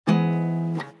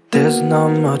There's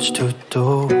not much to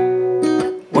do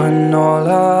when all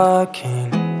I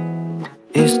can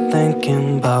is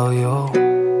thinking about you.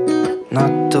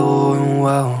 Not doing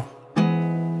well,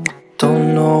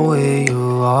 don't know where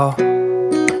you are,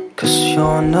 'cause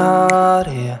you're not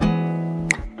here.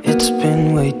 It's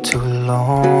been way too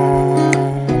long.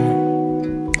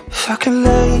 If I could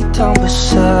lay down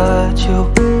beside you,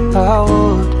 I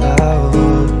would.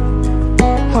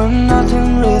 When nothing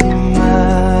really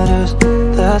matters,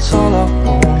 that's all I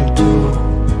wanna do.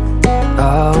 I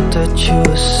hope that you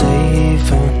are safe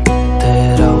and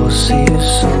that I will see you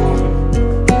soon.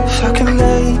 If I could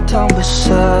lay down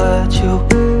beside you,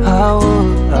 I would.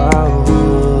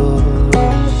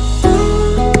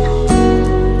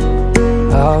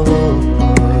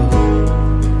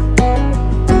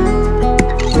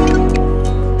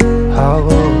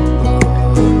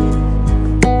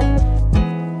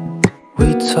 We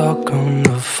talk on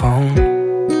the phone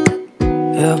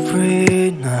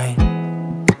every night.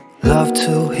 Love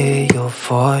to hear your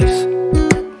voice,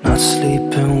 not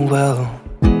sleeping well.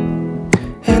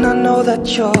 And I know that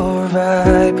you're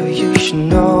right, but you should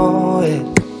know it.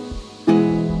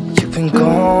 You've been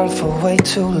gone for way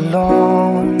too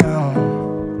long now.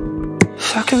 If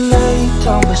I could lay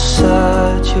down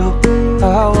beside you,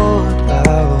 I would.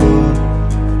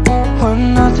 When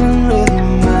nothing really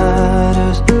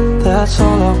matters, that's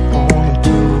all I wanna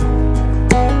do.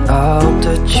 I hope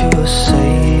that you are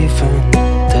safe and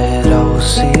that I will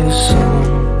see you soon.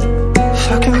 If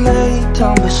I could lay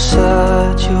down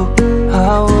beside you, I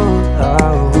would.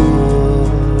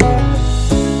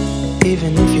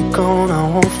 Even if you're gone, I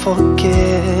won't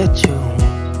forget you.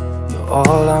 You're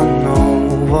all I know,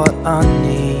 what I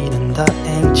need, and that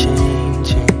ain't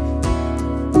changing.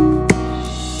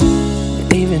 And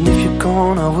even if you're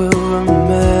gone, I will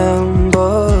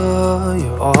remember.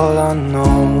 You're all I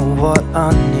know, what I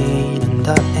need, and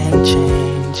that ain't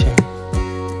changing.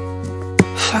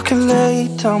 If I could lay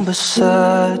down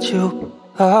beside you,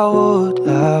 I would.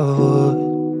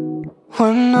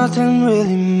 When nothing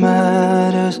really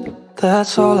matters,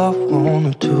 that's all I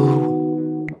wanna do.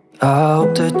 I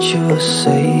hope that you are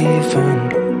safe and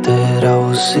that I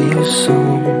will see you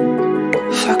soon.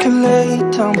 If I could lay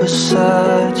down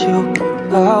beside you,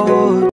 I would.